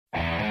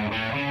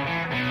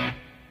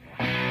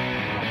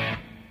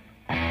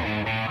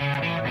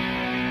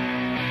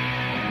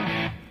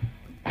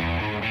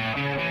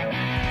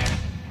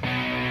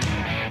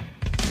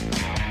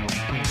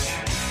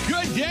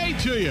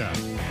to you.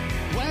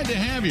 Glad to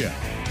have you.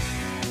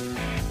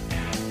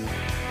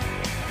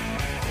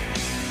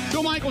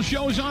 Bill Michaels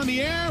Show is on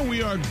the air.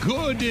 We are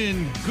good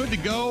to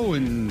go.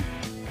 And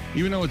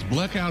even though it's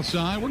black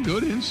outside, we're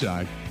good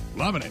inside.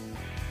 Loving it.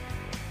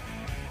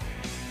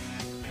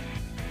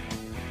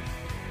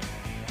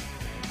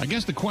 I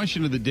guess the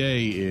question of the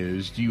day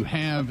is, do you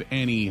have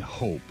any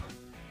hope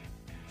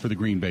for the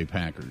Green Bay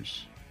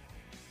Packers?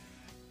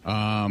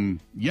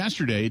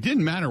 Yesterday, it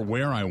didn't matter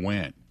where I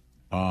went.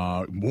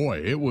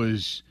 Boy, it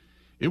was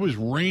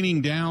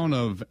raining down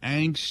of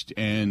angst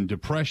and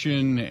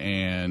depression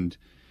and,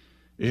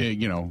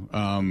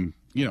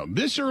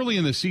 this early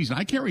in the season,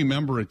 I can't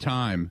remember a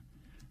time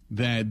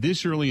that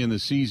this early in the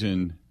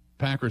season,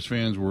 Packers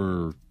fans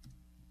were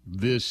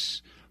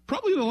this,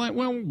 probably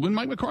when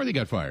Mike McCarthy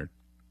got fired,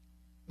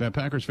 that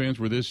Packers fans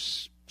were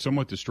this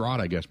somewhat distraught,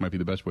 I guess might be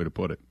the best way to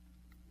put it.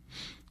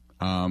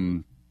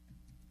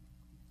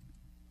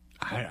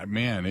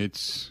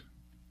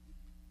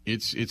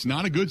 It's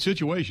not a good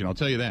situation, I'll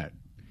tell you that,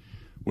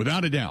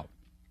 without a doubt.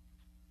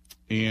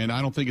 And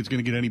I don't think it's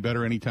going to get any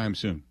better anytime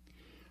soon.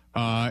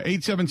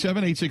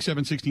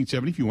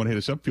 877-867-1670. If you want to hit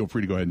us up, feel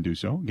free to go ahead and do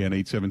so. Again,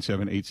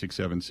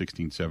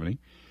 877-867-1670.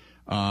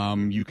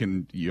 You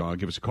can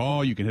give us a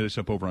call. You can hit us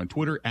up over on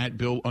Twitter, at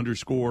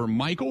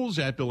Bill_Michaels,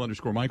 at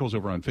Bill_Michaels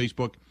over on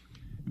Facebook.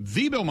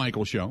 The Bill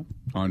Michaels Show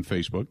on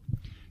Facebook.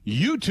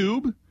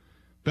 YouTube,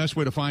 best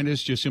way to find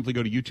us, just simply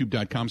go to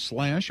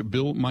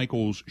youtube.com/Bill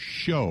Michaels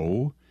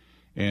Show.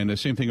 And the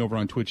same thing over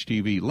on Twitch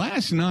TV.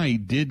 Last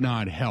night did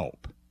not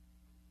help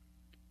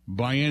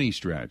by any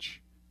stretch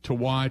to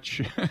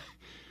watch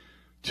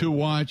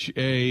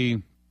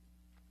a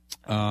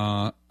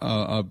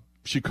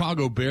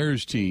Chicago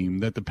Bears team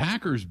that the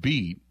Packers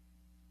beat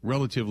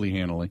relatively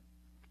handily,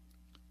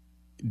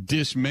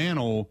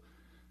 dismantle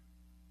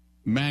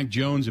Mac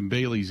Jones and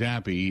Bailey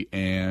Zappi,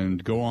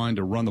 and go on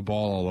to run the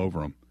ball all over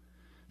them.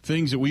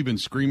 Things that we've been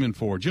screaming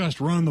for, just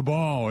run the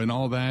ball and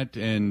all that,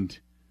 and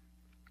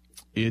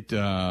it's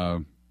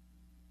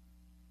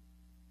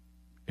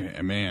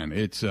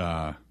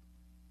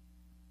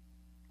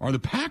are the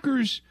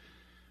Packers,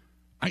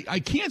 I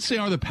can't say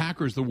are the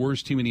Packers the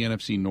worst team in the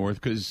NFC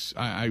North because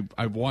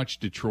I've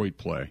watched Detroit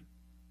play.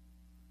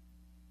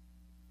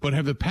 But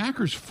have the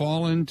Packers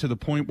fallen to the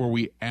point where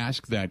we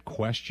ask that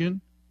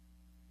question?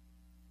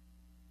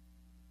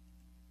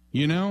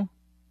 You know?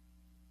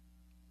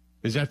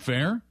 Is that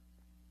fair?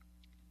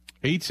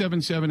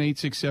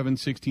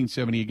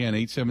 877-867-1670. Again,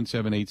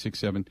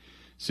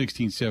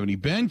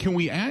 877-867-1670. Ben, can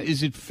we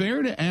is it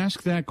fair to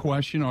ask that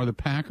question? Are the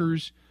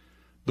Packers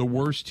the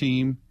worst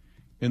team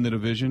in the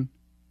division?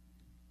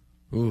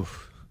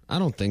 Oof, I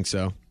don't think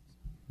so.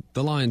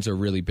 The Lions are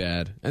really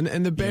bad,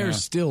 and the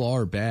Bears still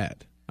are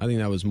bad. I think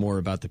that was more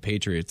about the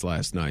Patriots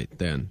last night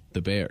than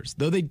the Bears,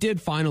 though they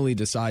did finally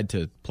decide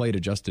to play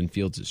to Justin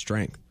Fields'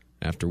 strength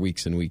after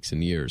weeks and weeks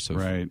and years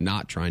of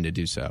not trying to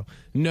do so.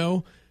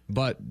 No,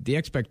 but the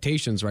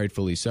expectations,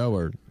 rightfully so,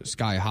 are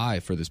sky high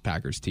for this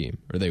Packers team,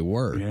 or they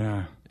were.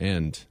 Yeah,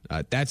 and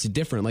that's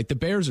different. Like the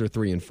Bears are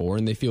 3-4,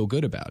 and they feel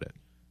good about it.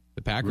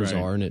 The Packers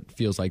are, and it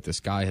feels like the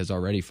sky has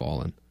already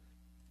fallen.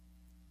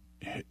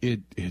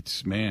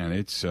 It's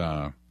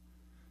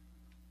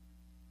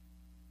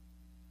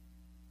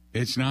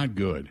not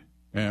good.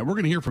 We're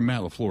going to hear from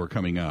Matt LaFleur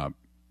coming up,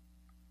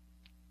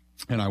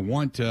 and I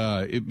want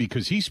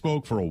because he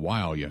spoke for a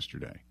while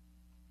yesterday.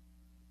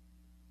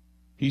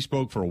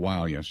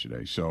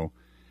 So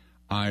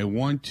I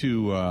want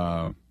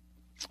to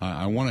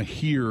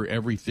hear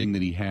everything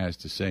that he has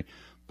to say.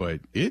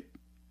 But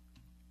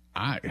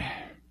I'm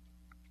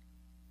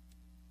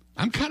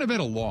kind of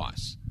at a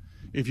loss,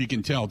 if you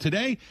can tell.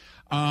 Today,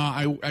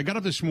 I got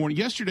up this morning.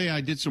 Yesterday,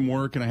 I did some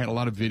work, and I had a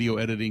lot of video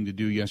editing to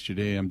do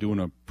yesterday. I'm doing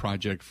a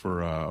project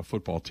for a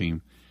football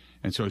team,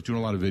 and so I was doing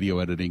a lot of video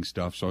editing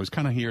stuff. So I was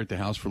kind of here at the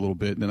house for a little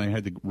bit, and then I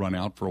had to run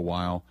out for a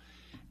while.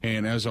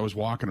 And as I was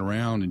walking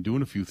around and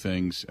doing a few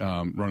things,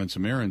 running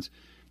some errands,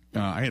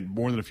 I had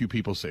more than a few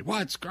people say,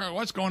 what's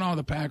going on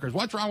with the Packers?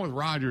 What's wrong with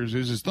Rodgers?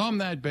 Is his thumb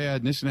that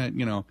bad? And this and that,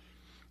 you know.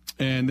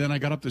 And then I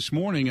got up this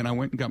morning, and I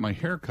went and got my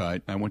hair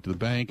cut. I went to the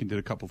bank and did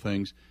a couple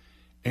things.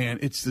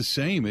 And it's the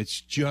same. It's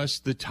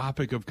just the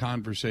topic of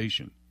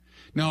conversation.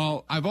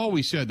 Now, I've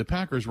always said the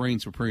Packers reign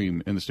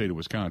supreme in the state of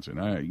Wisconsin.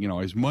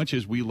 As much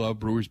as we love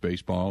Brewers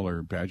baseball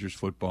or Badgers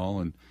football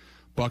and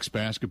Bucks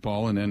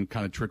basketball, and then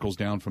kind of trickles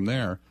down from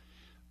there,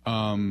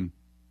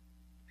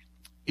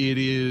 it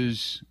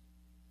is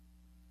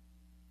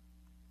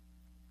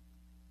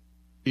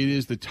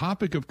the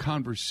topic of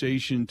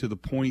conversation to the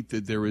point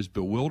that there is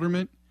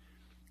bewilderment,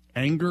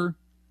 anger,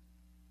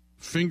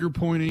 finger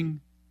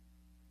pointing,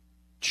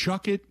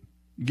 chuck it,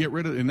 get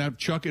rid of it, and that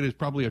chuck it is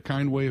probably a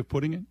kind way of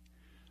putting it.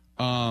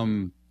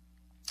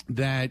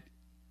 That,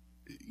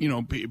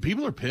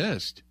 people are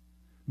pissed.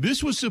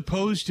 This was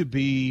supposed to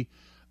be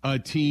a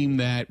team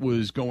that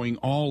was going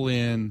all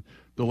in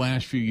the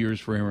last few years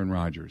for Aaron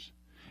Rodgers.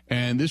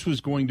 And this was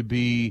going to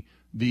be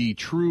the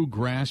true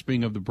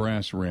grasping of the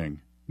brass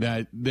ring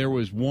that there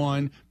was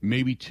one,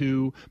 maybe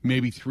two,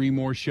 maybe three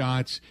more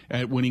shots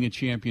at winning a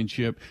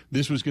championship.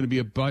 This was going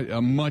to be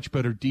a much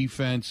better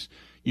defense.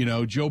 You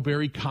know, Joe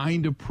Barry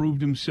kind of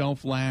proved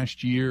himself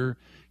last year.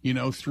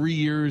 3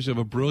 years of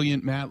a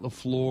brilliant Matt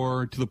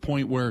LaFleur, to the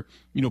point where,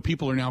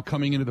 people are now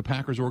coming into the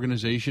Packers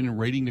organization and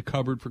raiding the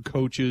cupboard for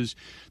coaches,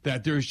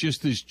 that there's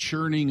just this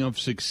churning of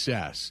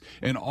success.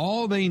 And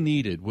all they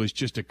needed was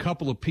just a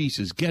couple of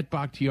pieces, get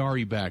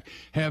Bakhtiari back,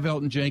 have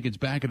Elton Jenkins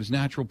back at his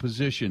natural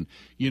position,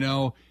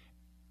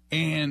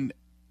 and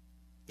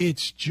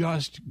it's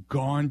just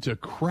gone to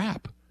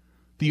crap.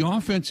 The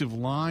offensive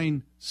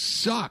line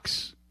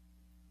sucks.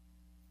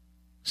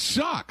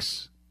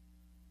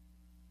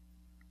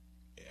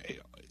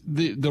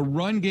 The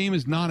run game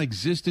is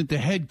non-existent. The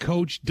head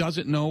coach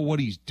doesn't know what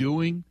he's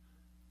doing.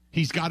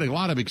 He's got a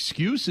lot of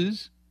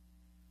excuses,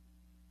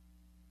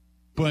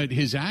 but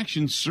his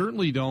actions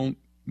certainly don't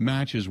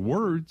match his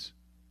words.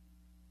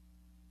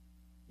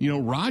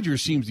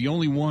 Rodgers seems the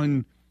only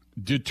one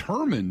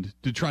determined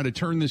to try to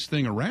turn this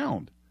thing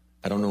around.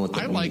 I don't know what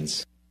that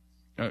means.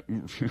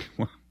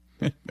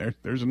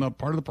 There's another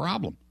part of the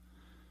problem.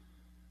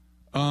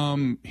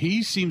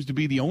 He seems to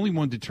be the only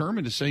one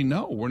determined to say,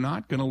 no, we're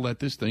not going to let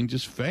this thing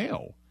just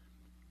fail.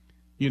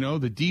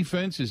 The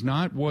defense is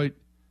not what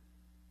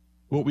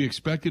we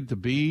expected it to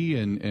be,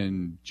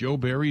 and Joe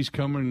Barry's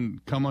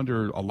come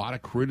under a lot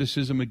of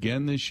criticism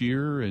again this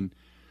year, and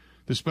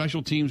the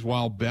special teams,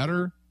 while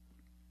better,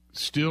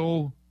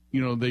 still,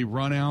 they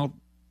run out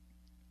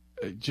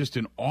just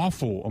an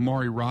awful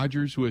Amari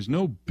Rodgers, who has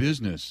no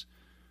business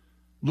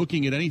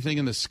looking at anything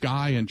in the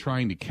sky and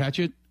trying to catch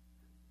it.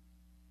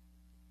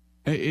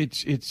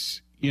 It's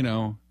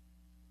and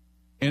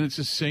it's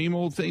the same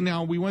old thing.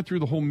 Now, we went through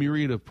the whole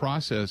myriad of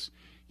process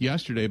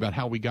yesterday about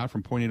how we got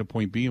from point A to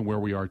point B and where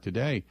we are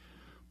today.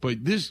 But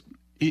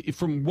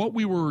from what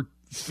we were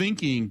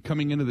thinking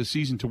coming into the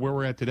season to where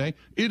we're at today,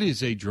 it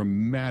is a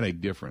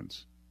dramatic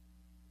difference.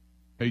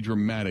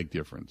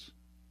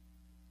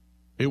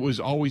 It was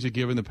always a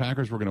given the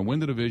Packers were going to win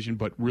the division,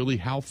 but really,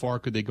 how far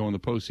could they go in the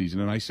postseason?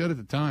 And I said at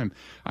the time,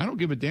 I don't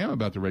give a damn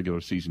about the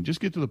regular season.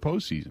 Just get to the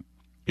postseason.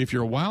 If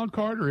you're a wild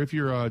card or if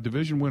you're a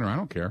division winner, I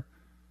don't care,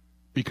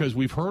 because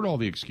we've heard all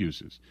the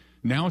excuses.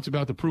 Now it's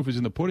about the proof is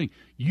in the pudding.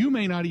 You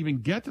may not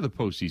even get to the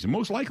postseason.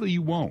 Most likely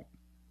you won't.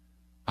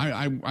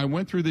 I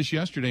went through this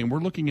yesterday, and we're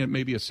looking at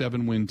maybe a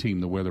 7-win team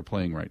the way they're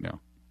playing right now.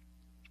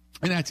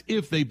 And that's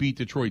if they beat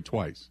Detroit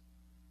twice.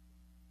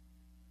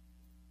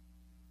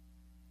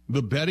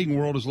 The betting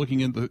world is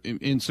looking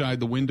inside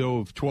the window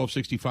of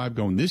 1265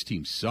 going, this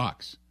team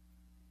sucks.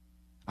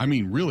 I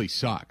mean, really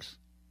sucks.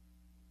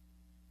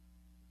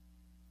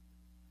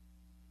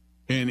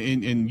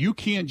 And you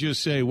can't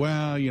just say,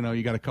 well,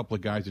 you got a couple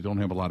of guys that don't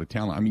have a lot of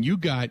talent. I mean, you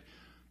got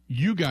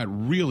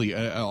really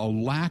a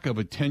lack of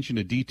attention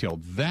to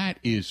detail. That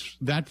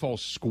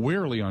falls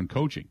squarely on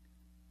coaching.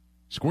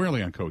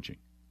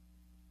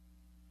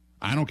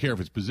 I don't care if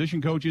it's position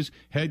coaches,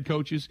 head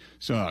coaches,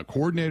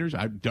 coordinators.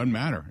 It doesn't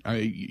matter.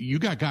 You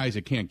got guys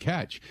that can't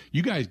catch.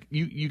 You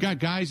got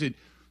guys that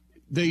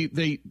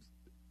they.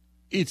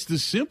 It's the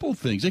simple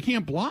things. They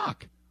can't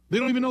block. They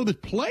don't even know the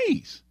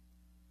plays.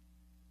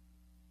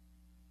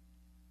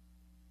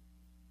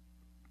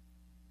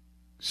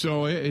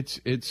 So it's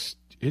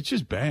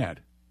just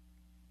bad.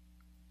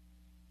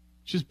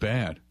 It's just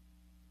bad.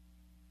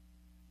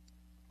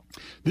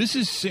 This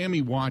is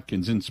Sammy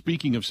Watkins, and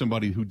speaking of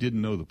somebody who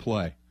didn't know the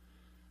play,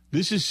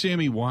 this is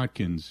Sammy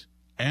Watkins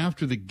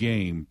after the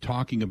game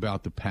talking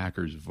about the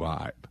Packers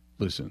vibe.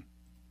 Listen.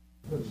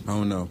 I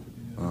don't know.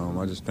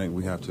 I just think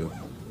we have to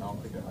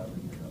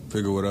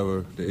figure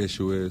whatever the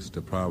issue is,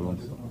 the problem.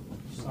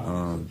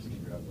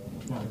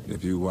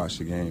 If you watch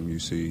the game, you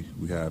see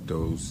we have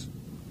those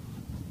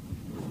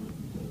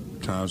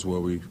times where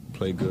we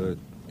play good,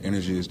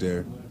 energy is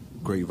there,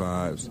 great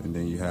vibes, and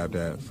then you have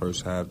that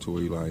first half to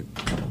where you like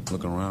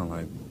looking around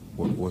like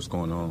what's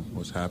going on,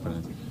 what's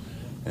happening,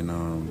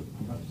 and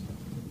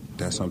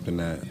that's something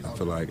that I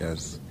feel like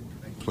as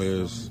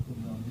players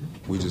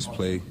we just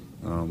play,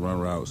 run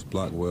routes,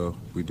 block well,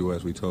 we do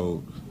as we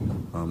told.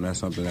 That's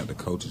something that the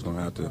coach is going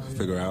to have to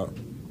figure out,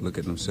 look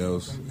at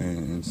themselves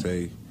and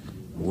say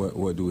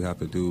what do we have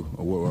to do,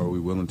 or what are we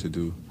willing to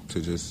do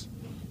to just,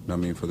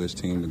 for this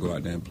team to go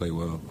out there and play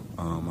well.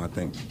 I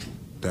think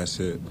that's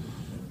it.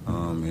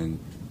 And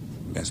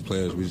as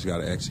players, we just got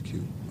to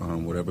execute.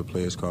 Whatever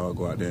players call,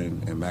 go out there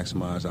and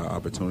maximize our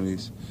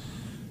opportunities.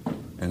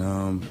 And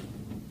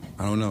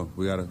I don't know.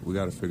 We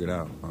gotta figure it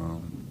out.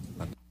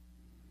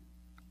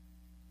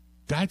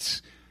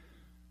 That's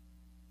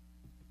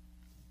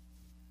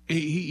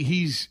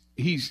he's.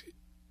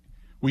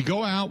 We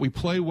go out, we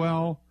play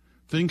well,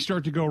 things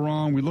start to go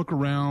wrong. We look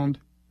around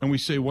and we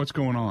say, "What's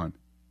going on?"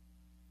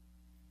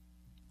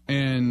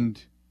 And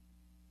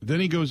then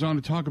he goes on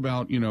to talk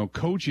about,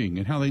 coaching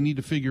and how they need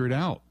to figure it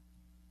out.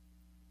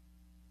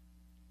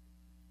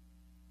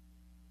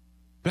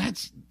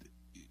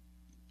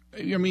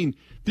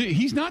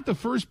 He's not the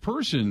first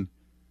person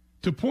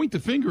to point the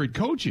finger at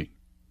coaching.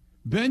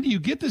 Ben, do you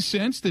get the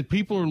sense that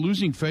people are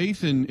losing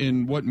faith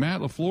in what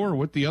Matt LaFleur or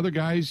what the other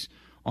guys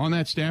on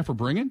that staff are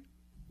bringing?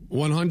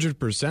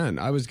 100%.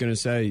 I was going to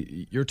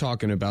say, you're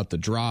talking about the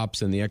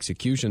drops and the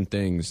execution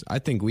things. I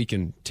think we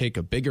can take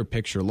a bigger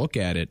picture look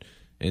at it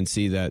and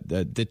see that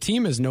the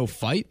team has no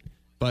fight,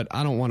 but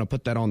I don't want to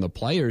put that on the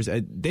players.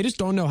 They just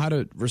don't know how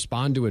to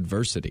respond to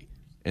adversity,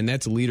 and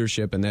that's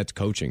leadership and that's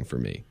coaching for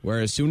me. Where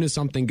as soon as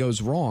something goes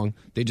wrong,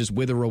 they just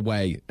wither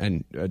away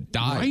and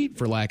die, right?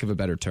 For lack of a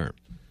better term.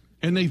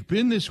 And they've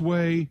been this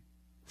way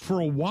for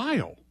a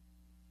while.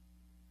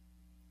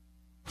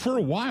 For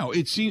a while.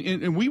 It seemed,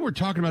 and we were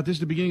talking about this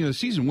at the beginning of the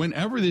season.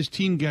 Whenever this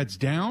team gets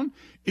down,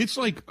 it's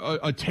like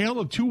a tale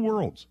of two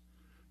worlds.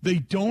 They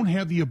don't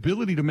have the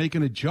ability to make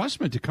an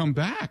adjustment to come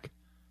back.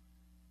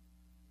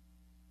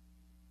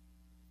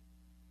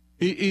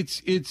 There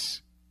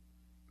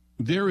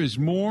is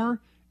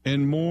more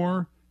and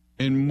more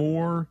and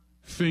more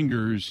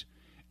fingers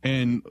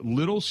and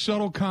little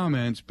subtle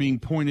comments being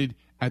pointed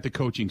at the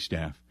coaching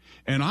staff.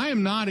 And I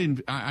am not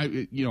Matt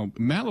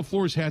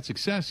LaFleur's had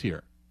success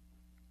here.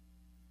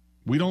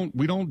 We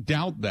don't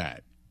doubt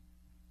that.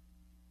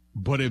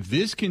 But if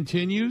this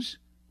continues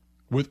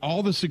with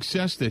all the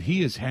success that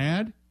he has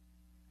had,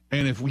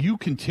 and if you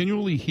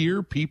continually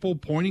hear people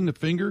pointing the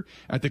finger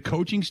at the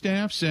coaching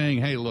staff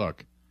saying, hey,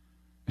 look,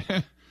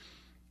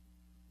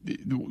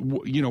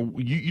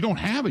 you don't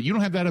have it. You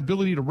don't have that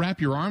ability to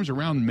wrap your arms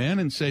around men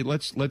and say,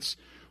 let's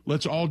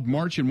all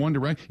march in one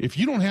direction. If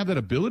you don't have that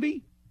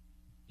ability,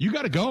 you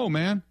got to go,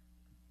 man.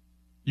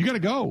 You got to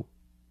go.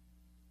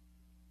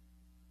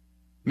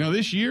 Now,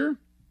 this year,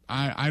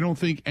 I don't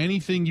think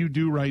anything you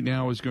do right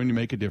now is going to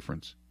make a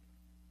difference.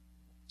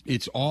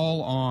 It's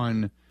all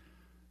on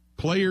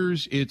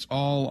players. It's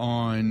all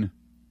on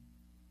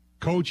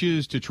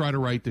coaches to try to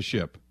right the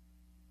ship.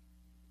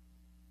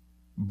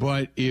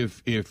 But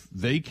if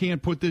they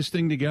can't put this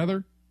thing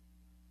together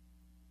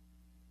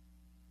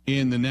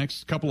in the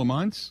next couple of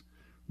months,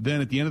 then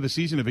at the end of the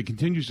season, if it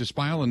continues to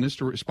spiral in this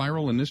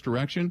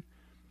direction,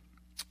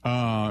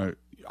 I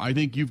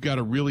think you've got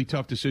a really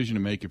tough decision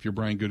to make if you're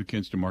Brian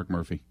Gutekunst and Mark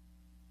Murphy.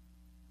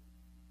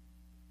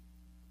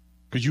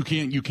 Because you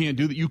can't do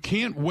that. You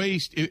can't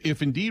waste,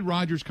 if indeed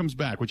Rodgers comes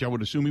back, which I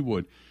would assume he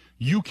would,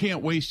 you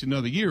can't waste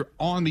another year.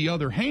 On the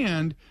other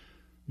hand,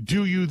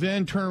 do you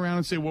then turn around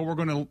and say, well, we're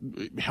going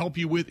to help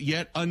you with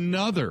yet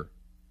another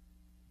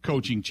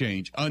coaching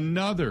change,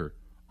 another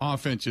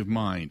offensive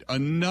mind,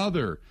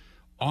 another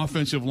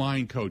offensive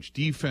line coach,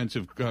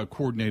 defensive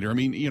coordinator? I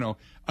mean,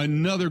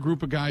 another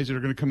group of guys that are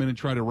going to come in and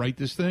try to right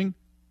this thing.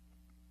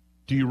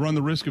 Do you run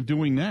the risk of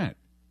doing that?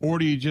 Or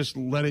do you just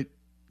let it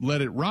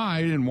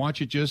ride and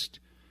watch it just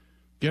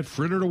get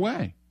frittered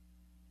away?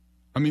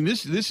 I mean,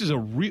 this is a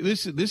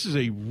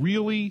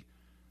really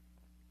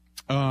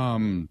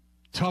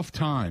tough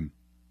time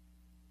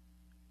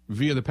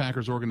via the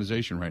Packers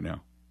organization right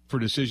now for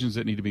decisions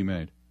that need to be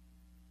made.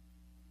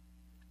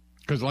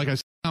 Because, like I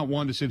said, I'm not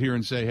one to sit here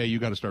and say, hey, you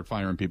got to start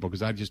firing people,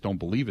 because I just don't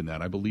believe in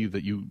that. I believe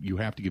that you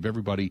have to give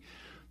everybody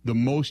the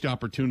most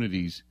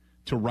opportunities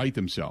to right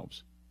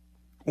themselves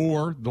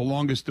or the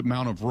longest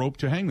amount of rope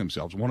to hang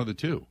themselves, one of the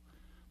two.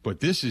 But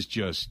this is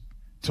just,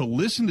 to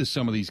listen to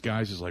some of these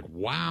guys is like,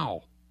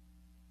 wow.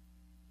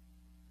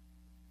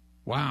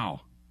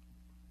 Wow.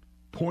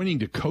 Pointing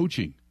to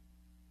coaching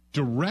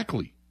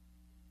directly.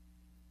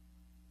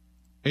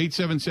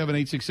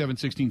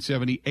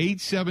 877-867-1670,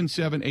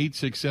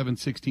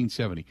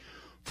 877-867-1670.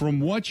 From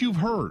what you've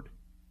heard,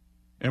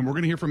 and we're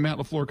going to hear from Matt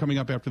LaFleur coming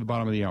up after the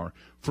bottom of the hour,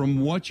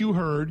 from what you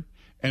heard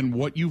and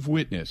what you've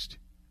witnessed,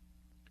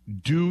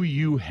 do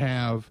you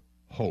have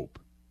hope?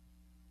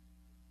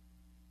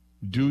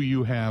 Do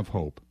you have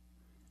hope?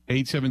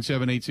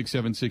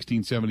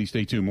 877-867-1670.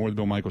 Stay tuned. More of the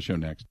Bill Michaels Show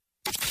next.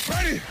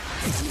 Ready?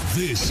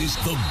 This is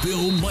the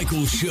Bill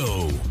Michaels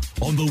Show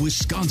on the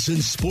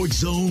Wisconsin Sports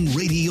Zone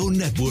Radio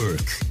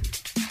Network.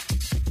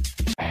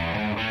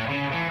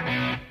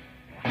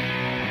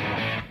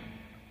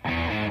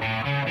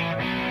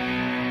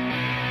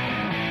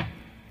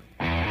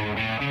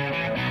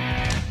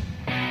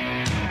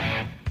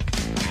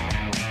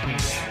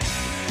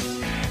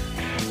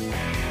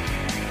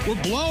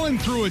 We're blowing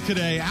through it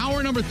today.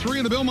 Hour number 3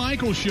 of the Bill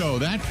Michaels Show.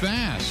 That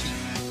fast.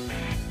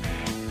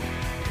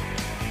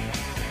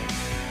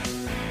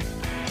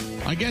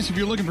 I guess if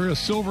you're looking for a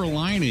silver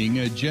lining,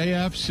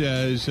 JF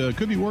says,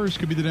 could be worse,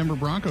 could be the Denver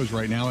Broncos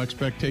right now.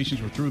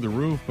 Expectations were through the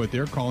roof, but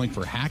they're calling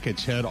for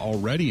Hackett's head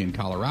already in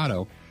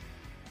Colorado.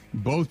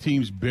 Both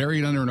teams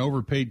buried under an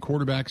overpaid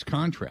quarterback's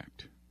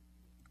contract.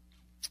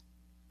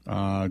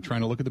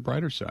 Trying to look at the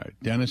brighter side.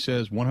 Dennis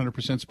says,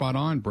 100% spot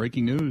on.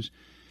 Breaking news.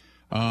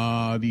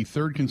 The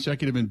third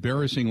consecutive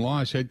embarrassing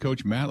loss. Head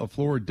coach Matt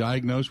LaFleur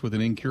diagnosed with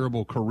an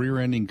incurable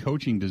career-ending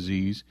coaching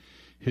disease.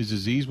 His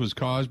disease was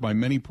caused by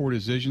many poor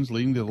decisions,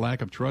 leading to the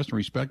lack of trust and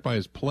respect by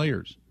his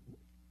players.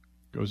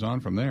 Goes on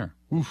from there.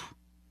 Oof.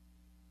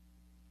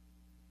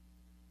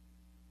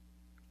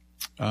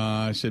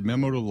 I said,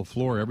 memo to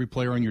LaFleur, every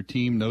player on your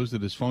team knows the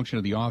dysfunction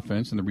of the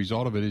offense, and the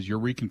result of it is your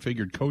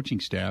reconfigured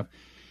coaching staff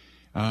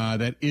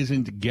that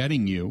isn't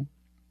getting you.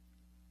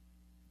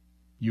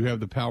 you have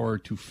the power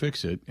to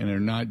fix it, and they're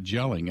not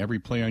gelling. Every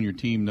player on your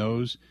team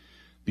knows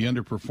the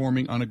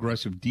underperforming,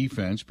 unaggressive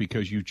defense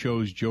because you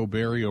chose Joe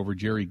Barry over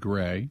Jerry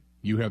Gray.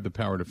 You have the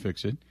power to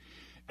fix it.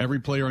 Every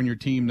player on your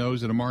team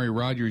knows that Amari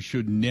Rodgers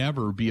should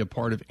never be a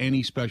part of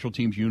any special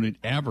teams unit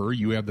ever.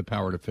 You have the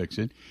power to fix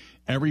it.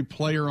 Every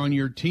player on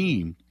your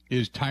team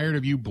is tired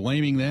of you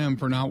blaming them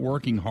for not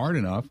working hard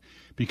enough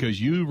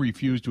because you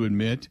refuse to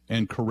admit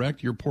and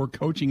correct your poor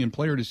coaching and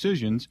player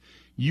decisions.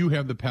 You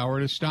have the power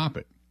to stop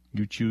it.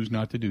 You choose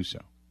not to do so.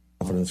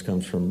 Confidence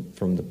comes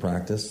from the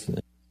practice.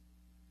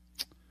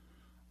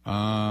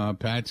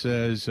 Pat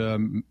says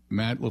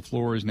Matt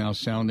LaFleur is now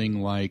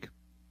sounding like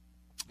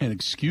an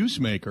excuse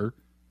maker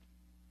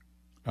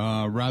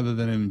rather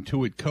than an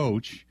intuitive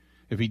coach.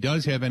 If he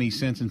does have any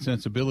sense and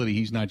sensibility,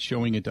 he's not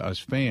showing it to us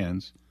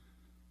fans.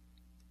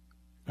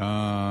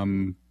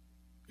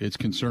 It's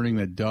concerning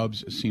that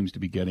Dubs seems to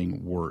be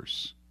getting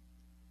worse.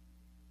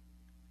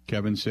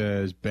 Kevin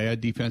says,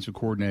 bad defensive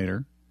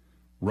coordinator.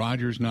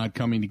 Rodgers not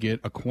coming to get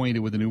acquainted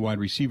with the new wide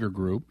receiver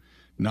group.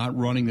 Not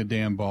running the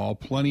damn ball.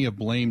 Plenty of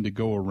blame to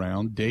go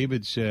around.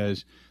 David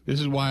says,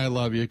 this is why I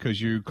love you,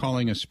 because you're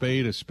calling a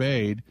spade a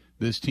spade.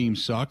 This team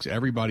sucks.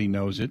 Everybody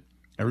knows it.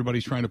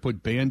 Everybody's trying to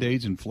put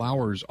Band-Aids and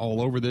flowers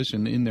all over this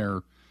and in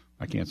their,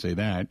 I can't say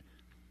that.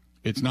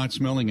 It's not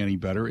smelling any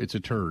better. It's a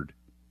turd.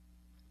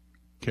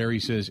 Kerry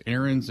says,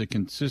 Aaron's a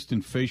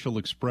consistent facial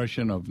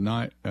expression of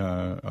not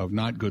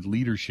good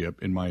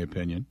leadership, in my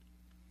opinion.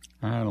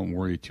 I don't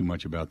worry too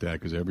much about that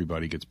because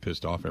everybody gets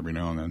pissed off every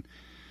now and then.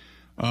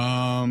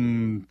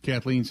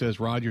 Kathleen says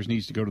Rodgers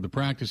needs to go to the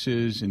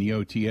practices and the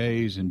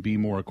OTAs and be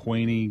more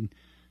acquainting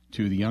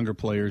to the younger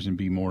players and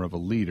be more of a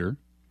leader.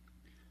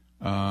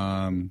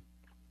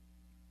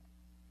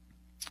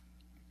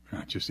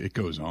 It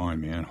goes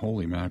on, man.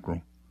 Holy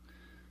mackerel.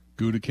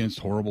 Gutekunst,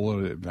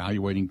 horrible at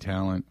evaluating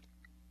talent.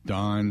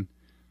 Don,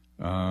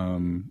 a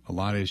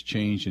lot has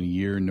changed in a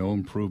year. No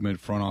improvement.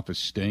 Front office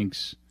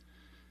stinks.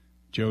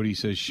 Jody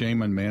says,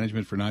 shame on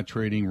management for not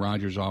trading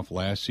Rodgers off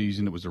last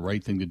season. It was the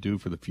right thing to do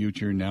for the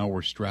future. Now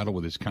we're straddled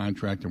with his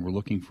contract, and we're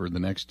looking for the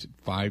next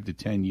 5 to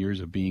 10 years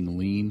of being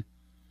lean.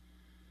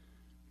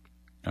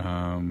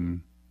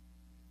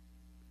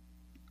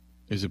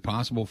 Is it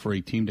possible for a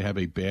team to have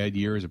a bad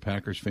year? As a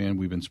Packers fan,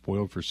 we've been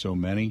spoiled for so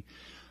many.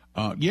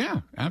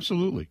 Yeah,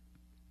 absolutely.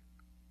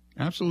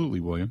 Absolutely,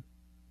 William.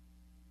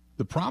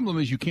 The problem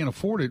is you can't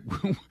afford it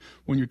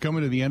when you're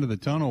coming to the end of the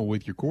tunnel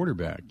with your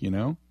quarterback, you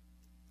know?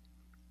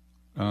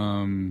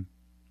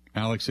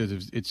 Alex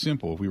says it's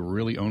simple. If we were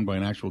really owned by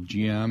an actual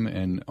GM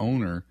and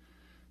owner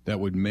that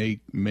would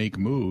make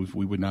moves,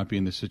 we would not be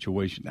in this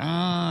situation.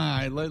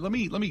 Let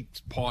me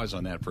pause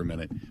on that for a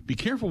minute. Be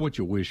careful what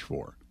you wish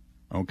for,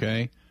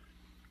 okay?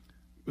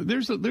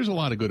 There's a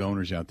lot of good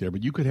owners out there,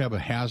 but you could have a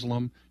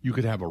Haslam, you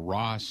could have a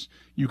Ross,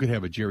 you could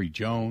have a Jerry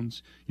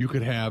Jones, you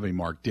could have a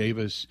Mark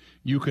Davis,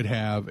 you could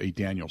have a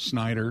Daniel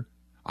Snyder.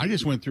 I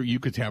just went through, you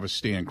could have a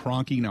Stan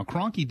Kroenke. Now,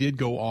 Kroenke did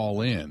go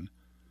all in,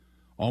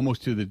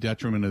 almost to the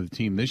detriment of the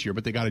team this year,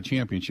 but they got a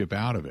championship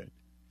out of it.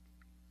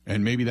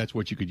 And maybe that's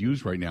what you could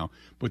use right now.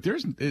 But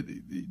there's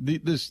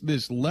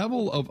this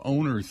level of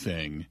owner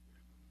thing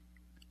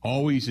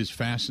always is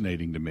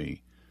fascinating to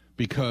me.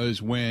 Because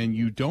when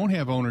you don't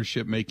have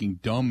ownership making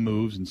dumb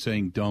moves and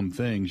saying dumb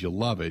things, you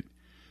love it.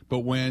 But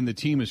when the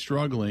team is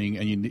struggling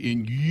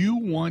and you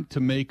want to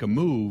make a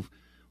move,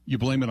 you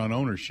blame it on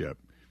ownership.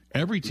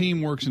 Every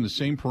team works in the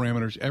same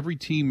parameters. Every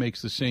team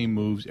makes the same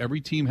moves.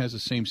 Every team has the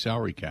same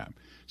salary cap.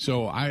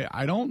 So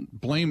I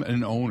don't blame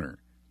an owner.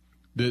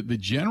 The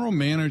general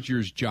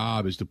manager's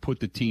job is to put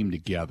the team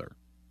together.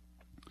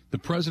 The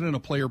president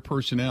of player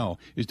personnel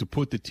is to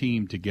put the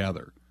team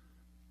together.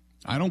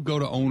 I don't go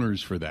to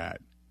owners for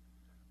that.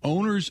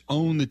 Owners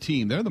own the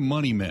team. They're the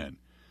money men.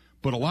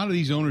 But a lot of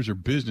these owners are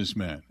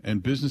businessmen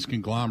and business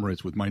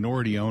conglomerates with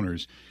minority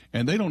owners,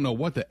 and they don't know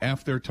what the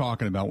F they're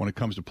talking about when it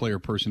comes to player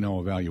personnel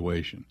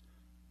evaluation.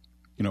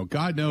 You know,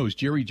 God knows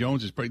Jerry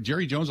Jones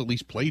at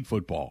least played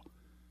football.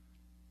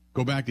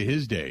 Go back to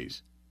his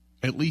days.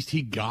 At least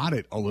he got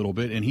it a little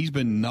bit, and he's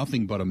been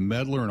nothing but a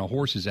meddler and a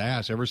horse's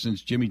ass ever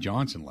since Jimmy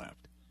Johnson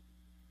left.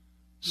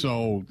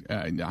 So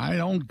I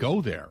don't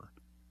go there.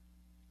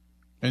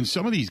 And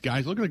some of these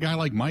guys, look at a guy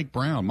like Mike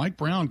Brown. Mike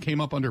Brown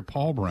came up under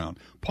Paul Brown.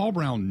 Paul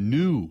Brown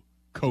knew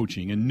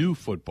coaching and knew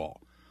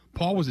football.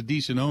 Paul was a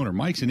decent owner.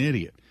 Mike's an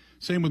idiot.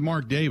 Same with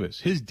Mark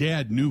Davis. His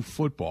dad knew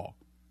football.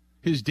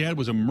 His dad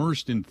was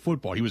immersed in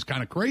football. He was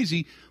kind of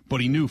crazy, but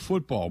he knew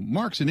football.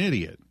 Mark's an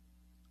idiot.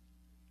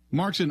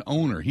 Mark's an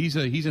owner. He's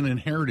an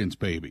inheritance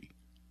baby.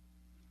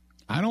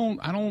 I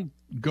don't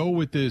go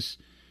with this,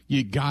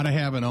 you got to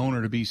have an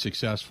owner to be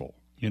successful,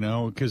 you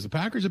know, because the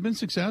Packers have been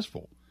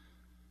successful.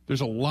 There's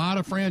a lot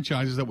of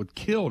franchises that would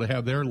kill to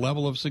have their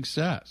level of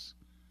success.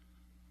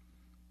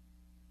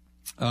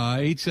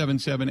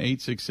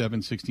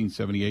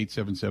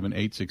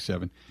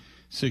 877-867-1670,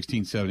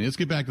 877-867-1670. Let's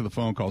get back to the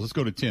phone calls. Let's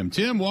go to Tim.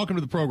 Tim, welcome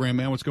to the program,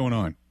 man. What's going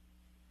on?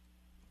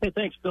 Hey,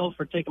 thanks, Bill,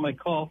 for taking my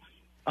call.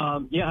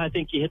 Yeah, I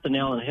think you hit the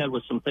nail on the head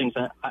with some things.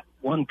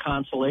 One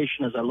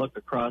consolation as I look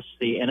across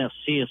the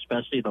NFC,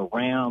 especially the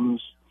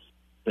Rams,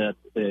 the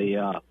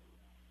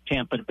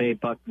Tampa Bay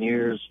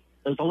Buccaneers,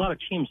 there's a lot of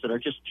teams that are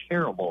just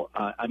terrible.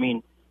 I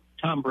mean,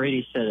 Tom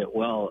Brady said it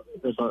well.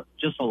 There's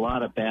just a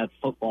lot of bad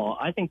football.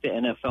 I think the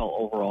NFL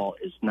overall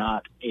is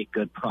not a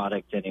good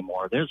product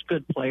anymore. There's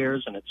good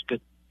players and it's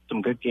good,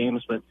 some good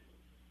games, but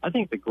I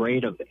think the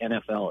grade of the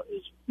NFL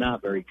is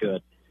not very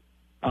good.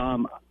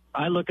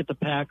 I look at the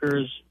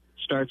Packers.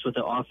 Starts with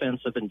the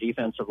offensive and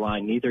defensive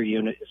line. Neither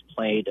unit is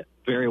played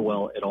very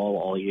well at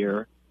all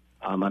year.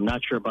 I'm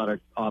not sure about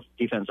our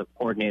defensive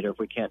coordinator if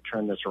we can't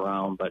turn this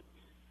around, but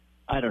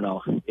I don't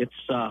know. It's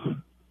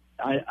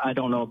I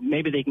don't know.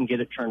 Maybe they can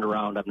get it turned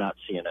around. I'm not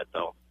seeing it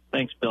though.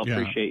 Thanks, Bill. Yeah.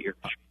 Appreciate your.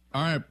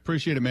 All right,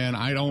 appreciate it, man.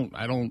 I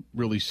don't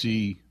really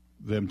see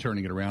them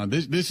turning it around.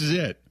 This is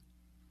it.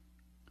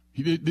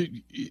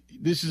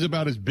 This is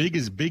about as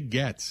big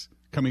gets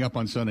coming up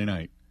on Sunday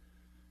night.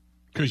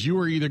 Because you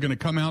are either going to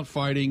come out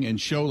fighting and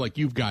show like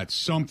you've got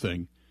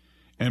something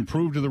and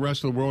prove to the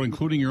rest of the world,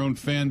 including your own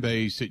fan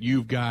base, that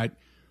you've got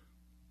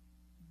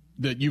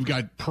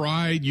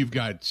pride, you've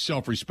got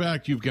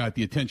self-respect, you've got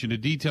the attention to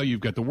detail, you've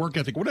got the work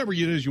ethic, whatever it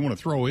is you want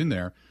to throw in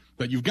there,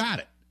 that you've got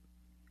it.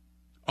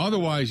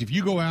 Otherwise, if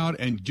you go out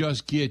and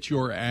just get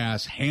your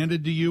ass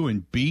handed to you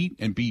and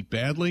beat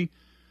badly,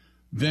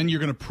 then you're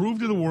going to prove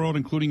to the world,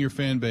 including your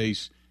fan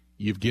base,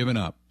 you've given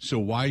up. So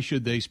why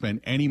should they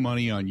spend any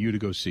money on you to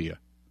go see you?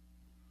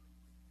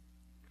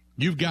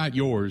 You've got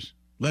yours.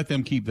 Let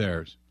them keep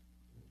theirs.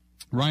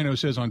 Rhino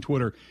says on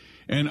Twitter,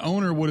 an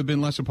owner would have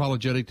been less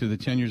apologetic to the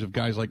tenures of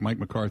guys like Mike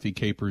McCarthy,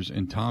 Capers,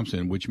 and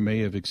Thompson, which may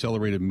have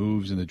accelerated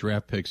moves in the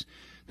draft picks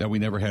that we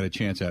never had a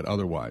chance at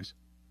otherwise.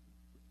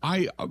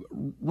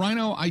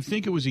 Rhino, I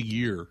think it was a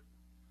year.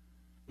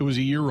 It was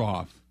a year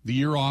off. The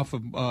year off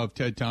of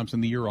Ted Thompson,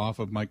 the year off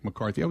of Mike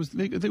McCarthy. I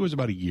think it was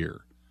about a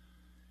year.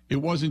 It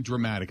wasn't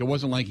dramatic. It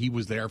wasn't like he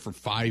was there for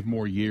 5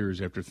 more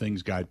years after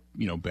things got,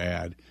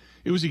 bad.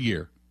 It was a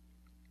year.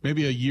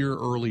 Maybe a year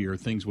earlier,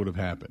 things would have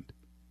happened.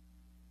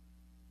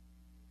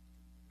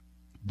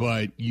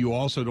 But you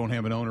also don't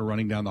have an owner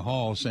running down the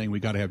hall saying we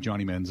got to have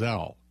Johnny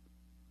Manziel,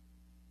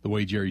 the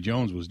way Jerry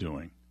Jones was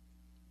doing.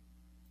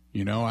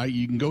 You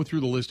can go through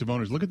the list of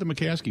owners. Look at the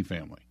McCaskey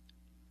family.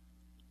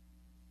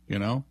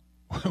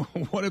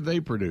 What have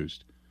they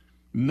produced?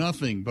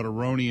 Nothing but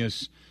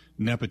erroneous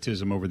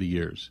nepotism over the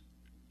years.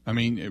 I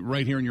mean,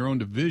 right here in your own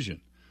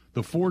division,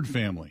 the Ford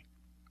family.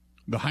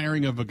 The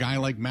hiring of a guy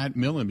like Matt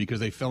Millen because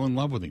they fell in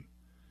love with him.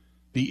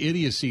 The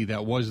idiocy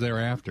that was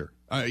thereafter.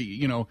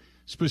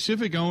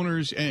 Specific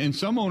owners and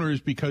some owners,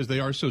 because they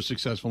are so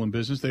successful in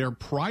business, they are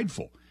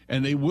prideful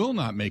and they will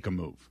not make a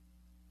move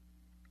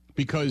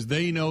because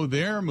they know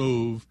their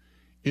move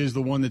is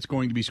the one that's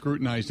going to be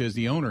scrutinized as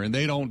the owner. And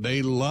they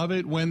love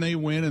it when they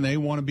win and they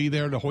want to be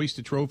there to hoist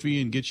a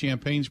trophy and get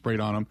champagne sprayed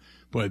on them,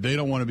 but they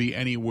don't want to be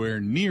anywhere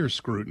near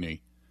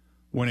scrutiny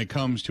when it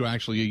comes to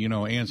actually,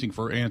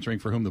 answering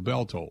for whom the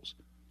bell tolls.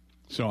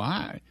 So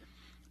I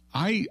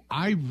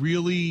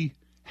really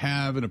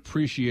have an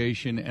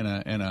appreciation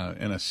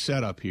and a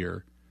setup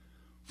here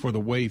for the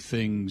way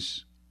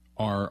things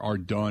are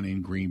done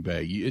in Green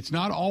Bay. It's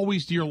not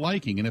always to your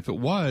liking, and if it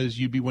was,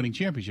 you'd be winning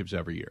championships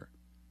every year.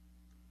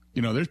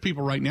 There's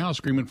people right now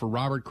screaming for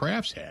Robert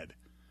Kraft's head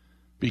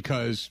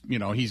because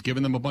he's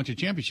given them a bunch of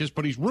championships,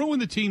 but he's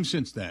ruined the team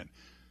since then.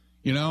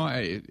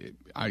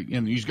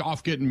 And he's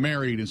off getting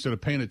married instead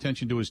of paying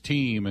attention to his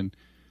team. And,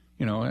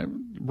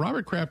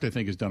 Robert Kraft, I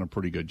think, has done a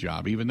pretty good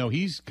job, even though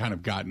he's kind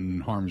of gotten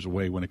in harm's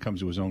way when it comes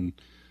to his own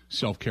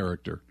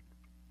self-character.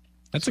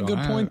 That's a good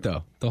point,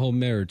 though, the whole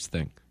marriage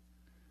thing.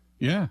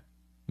 Yeah.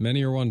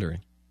 Many are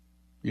wondering.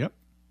 Yep.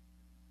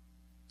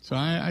 So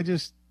I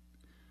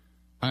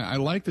I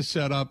like the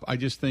setup. I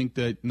just think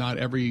that not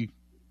every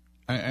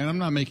and I'm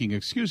not making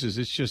excuses.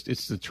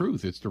 It's the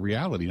truth. It's the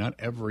reality. Not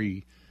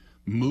every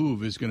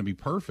move is going to be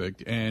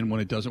perfect. And when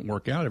it doesn't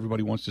work out,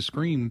 everybody wants to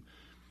scream,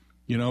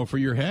 for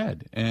your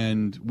head.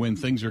 And when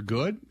things are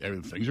good,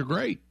 things are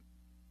great.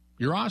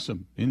 You're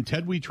awesome. In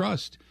Ted, we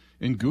trust.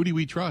 In Goody,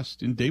 we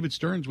trust. In David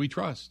Stearns, we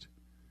trust.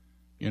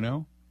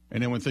 And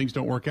then when things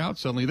don't work out,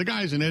 suddenly the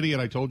guy's an idiot.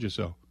 I told you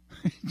so.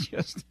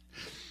 Just,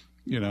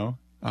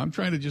 I'm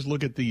trying to just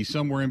look at the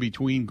somewhere in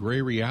between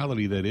gray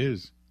reality that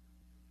is.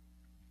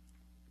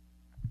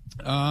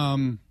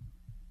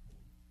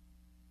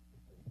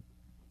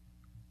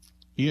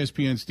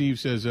 ESPN Steve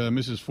says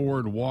Mrs.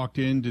 Ford walked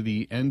into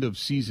the end of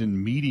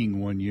season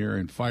meeting one year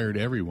and fired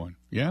everyone.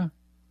 Yeah.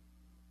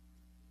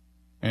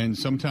 And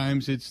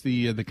sometimes it's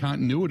the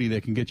continuity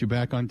that can get you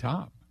back on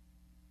top.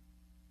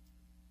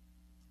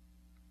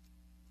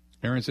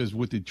 Aaron says,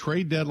 with the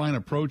trade deadline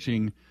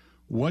approaching,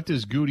 what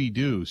does Goody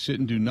do? Sit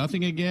and do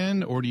nothing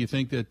again, or do you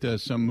think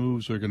that some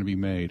moves are going to be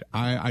made?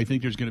 I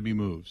think there's going to be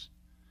moves.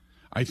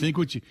 I think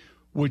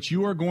what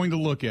you are going to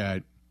look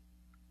at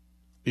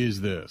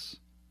is this.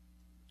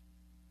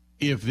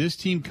 If this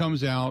team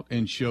comes out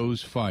and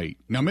shows fight,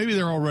 now maybe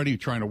they're already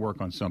trying to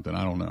work on something.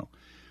 I don't know.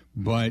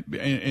 But,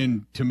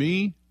 and to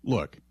me,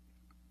 look,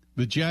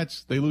 The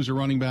Jets, they lose a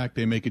running back,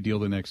 they make a deal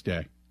the next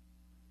day.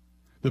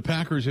 The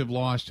Packers have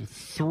lost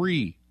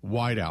 3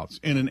 wideouts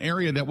in an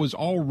area that was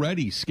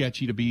already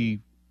sketchy to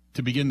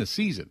begin the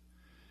season,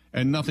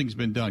 and nothing's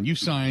been done. You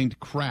signed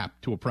crap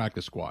to a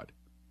practice squad.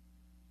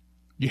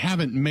 You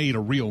haven't made a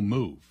real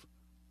move.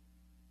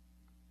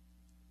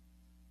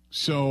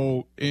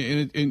 So,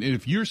 and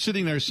if you're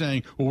sitting there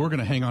saying, well, we're going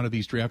to hang on to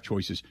these draft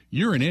choices,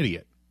 you're an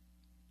idiot.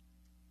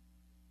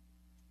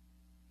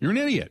 You're an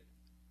idiot.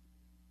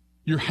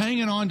 You're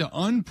hanging on to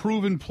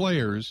unproven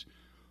players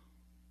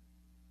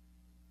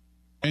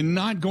and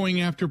not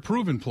going after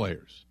proven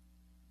players.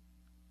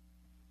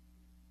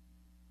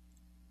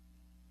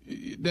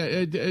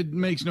 It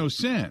makes no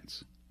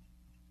sense.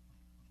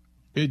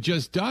 It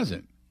just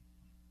doesn't.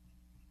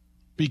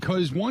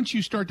 Because once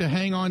you start to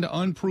hang on to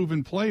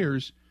unproven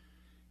players,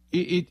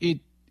 then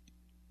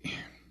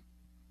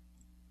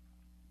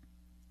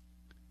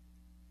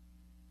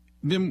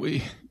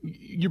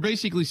you're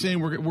basically saying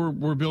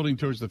we're building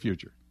towards the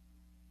future.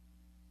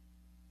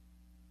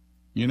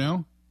 You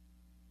know?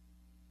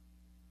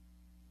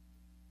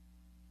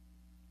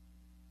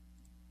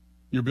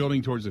 You're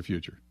building towards the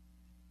future.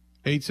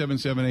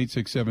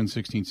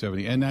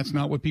 877-867-1670. And that's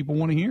not what people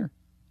want to hear.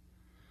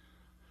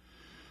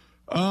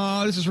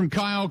 This is from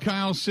Kyle.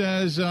 Kyle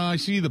says, I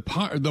see the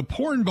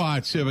porn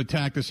bots have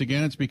attacked us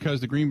again. It's because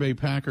the Green Bay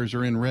Packers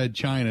are in red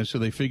China, so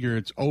they figure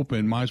it's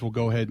open. Might as well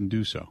go ahead and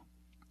do so.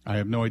 I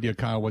have no idea,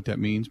 Kyle, what that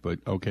means, but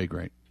okay,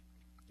 great.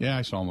 Yeah,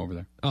 I saw them over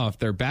there. Oh, if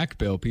they're back,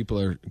 Bill, people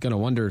are going to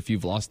wonder if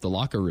you've lost the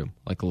locker room,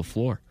 like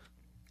LaFleur.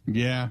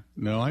 Yeah,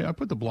 no, I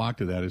put the block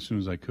to that as soon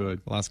as I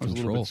could. Lost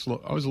control.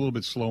 I was a little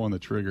bit slow on the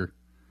trigger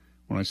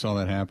when I saw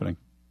that happening.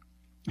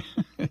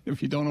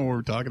 If you don't know what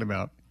we're talking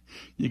about,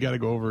 you got to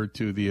go over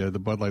to the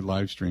Bud Light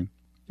live stream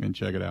and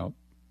check it out.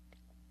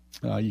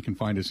 You can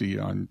find us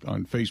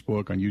on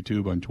Facebook, on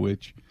YouTube, on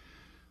Twitch,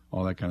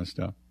 all that kind of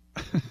stuff.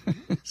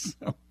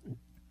 So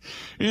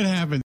it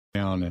happens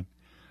now and then.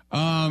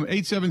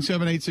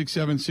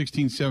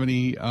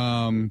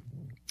 877-867-1670.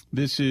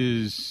 This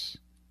is,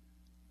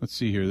 let's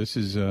see here. This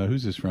is,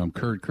 who's this from?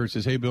 Kurt. Kurt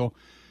says, hey, Bill,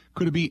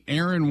 could it be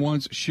Aaron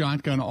wants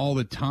shotgun all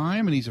the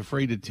time and he's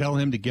afraid to tell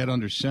him to get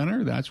under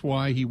center? That's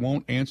why he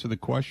won't answer the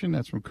question?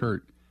 That's from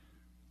Kurt.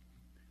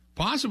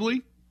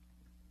 Possibly.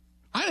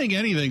 I think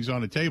anything's on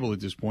the table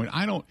at this point.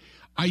 I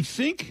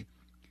think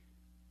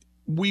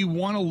we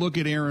want to look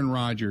at Aaron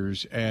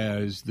Rodgers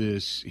as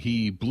this,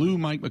 he blew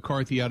Mike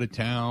McCarthy out of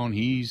town.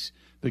 He's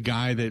the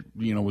guy that,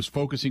 was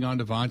focusing on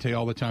Devontae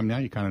all the time. Now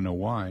you kind of know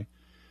why.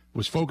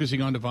 Was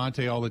focusing on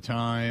Devontae all the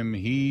time.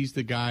 He's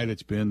the guy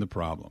that's been the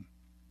problem.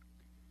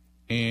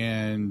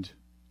 And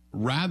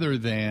rather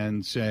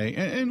than say,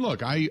 and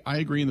look, I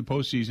agree in the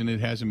postseason it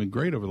hasn't been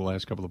great over the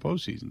last couple of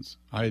postseasons.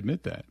 I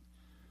admit that.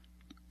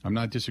 I'm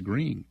not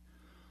disagreeing.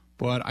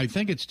 But I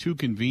think it's too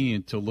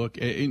convenient to look,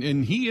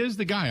 and he is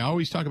the guy. I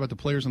always talk about the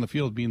players on the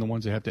field being the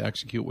ones that have to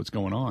execute what's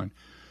going on.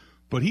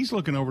 But he's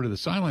looking over to the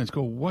sidelines,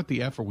 go, what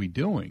the F are we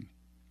doing?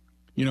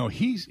 To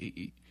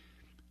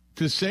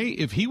say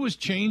if he was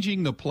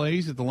changing the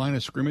plays at the line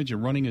of scrimmage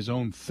and running his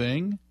own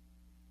thing,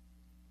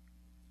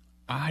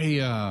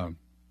 I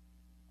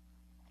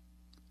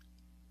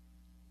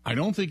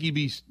don't think he'd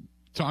be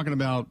talking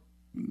about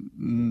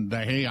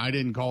that, hey, I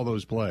didn't call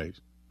those plays.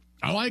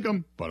 I like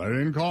them, but I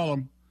didn't call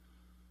them.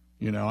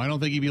 I don't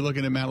think he'd be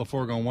looking at Matt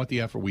LaFleur going, what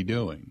the F are we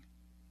doing?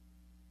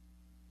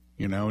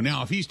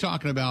 Now if he's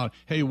talking about,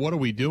 hey, what are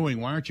we doing?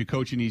 Why aren't you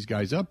coaching these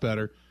guys up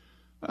better?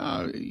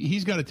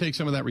 He's got to take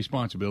some of that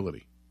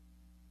responsibility.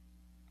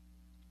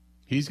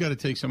 He's got to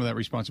take some of that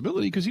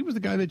responsibility because he was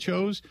the guy that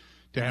chose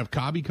to have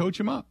Cobby coach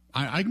him up.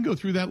 I can go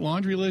through that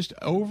laundry list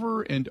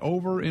over and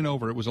over and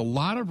over. It was a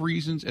lot of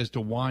reasons as to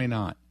why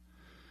not.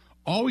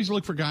 Always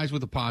look for guys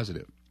with a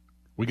positive.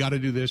 We got to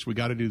do this. We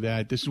got to do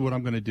that. This is what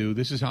I'm going to do.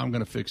 This is how I'm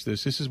going to fix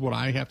this. This is what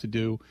I have to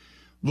do.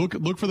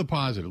 Look for the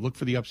positive. Look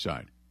for the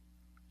upside.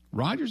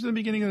 Rodgers, in the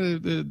beginning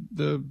of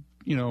the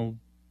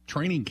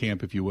training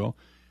camp, if you will,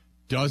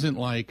 doesn't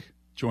like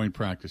joint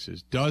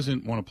practices,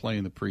 doesn't want to play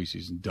in the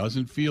preseason,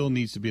 doesn't feel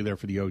needs to be there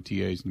for the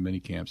OTAs and the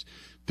mini camps,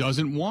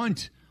 doesn't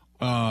want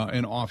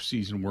an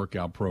off-season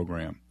workout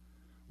program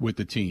with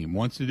the team,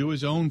 wants to do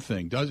his own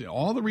thing, does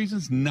all the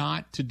reasons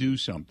not to do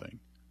something.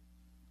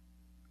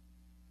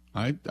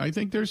 I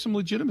think there's some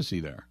legitimacy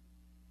there.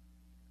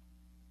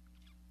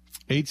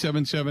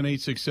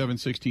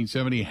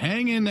 877-867-1670.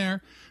 Hang in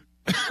there.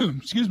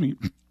 Excuse me.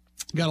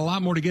 Got a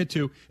lot more to get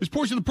to. This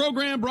portion of the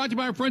program brought to you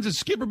by our friends at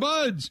Skipper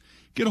Buds.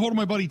 Get a hold of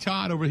my buddy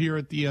Todd over here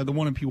at the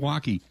one in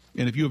Pewaukee.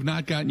 And if you have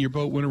not gotten your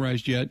boat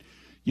winterized yet,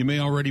 you may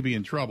already be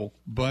in trouble.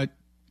 But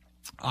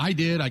I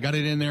did. I got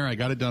it in there. I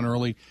got it done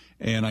early.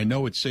 And I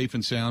know it's safe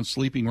and sound.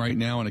 Sleeping right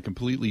now in a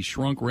completely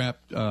shrunk wrap.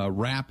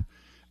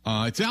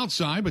 It's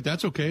outside, but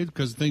that's okay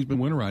because the thing's been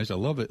winterized. I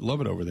love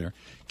it over there.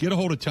 Get a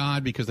hold of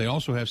Todd because they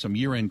also have some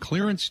year-end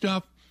clearance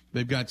stuff.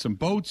 They've got some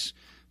boats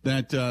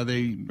that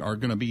they are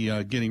going to be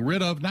not getting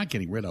rid of,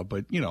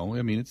 but,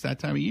 it's that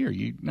time of year.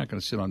 You're not going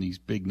to sit on these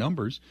big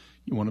numbers.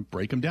 You want to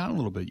break them down a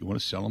little bit. You want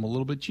to sell them a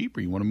little bit cheaper.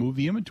 You want to move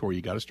the inventory.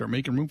 You got to start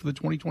making room for the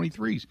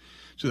 2023s.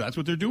 So that's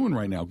what they're doing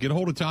right now. Get a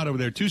hold of Todd over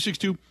there,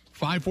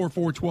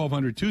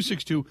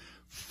 262-544-1200,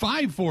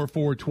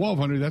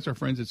 262-544-1200. That's our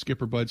friends at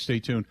Skipper Bud. Stay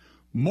tuned.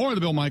 More of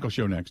the Bill Michaels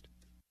Show next.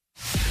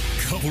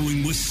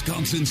 Covering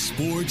Wisconsin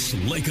sports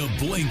like a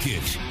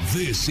blanket,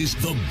 this is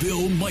the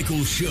Bill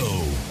Michaels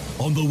Show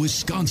on the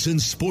Wisconsin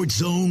Sports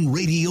Zone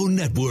Radio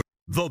Network.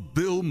 The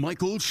Bill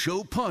Michaels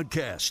Show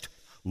podcast.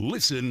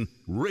 Listen,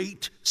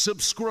 rate,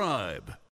 subscribe.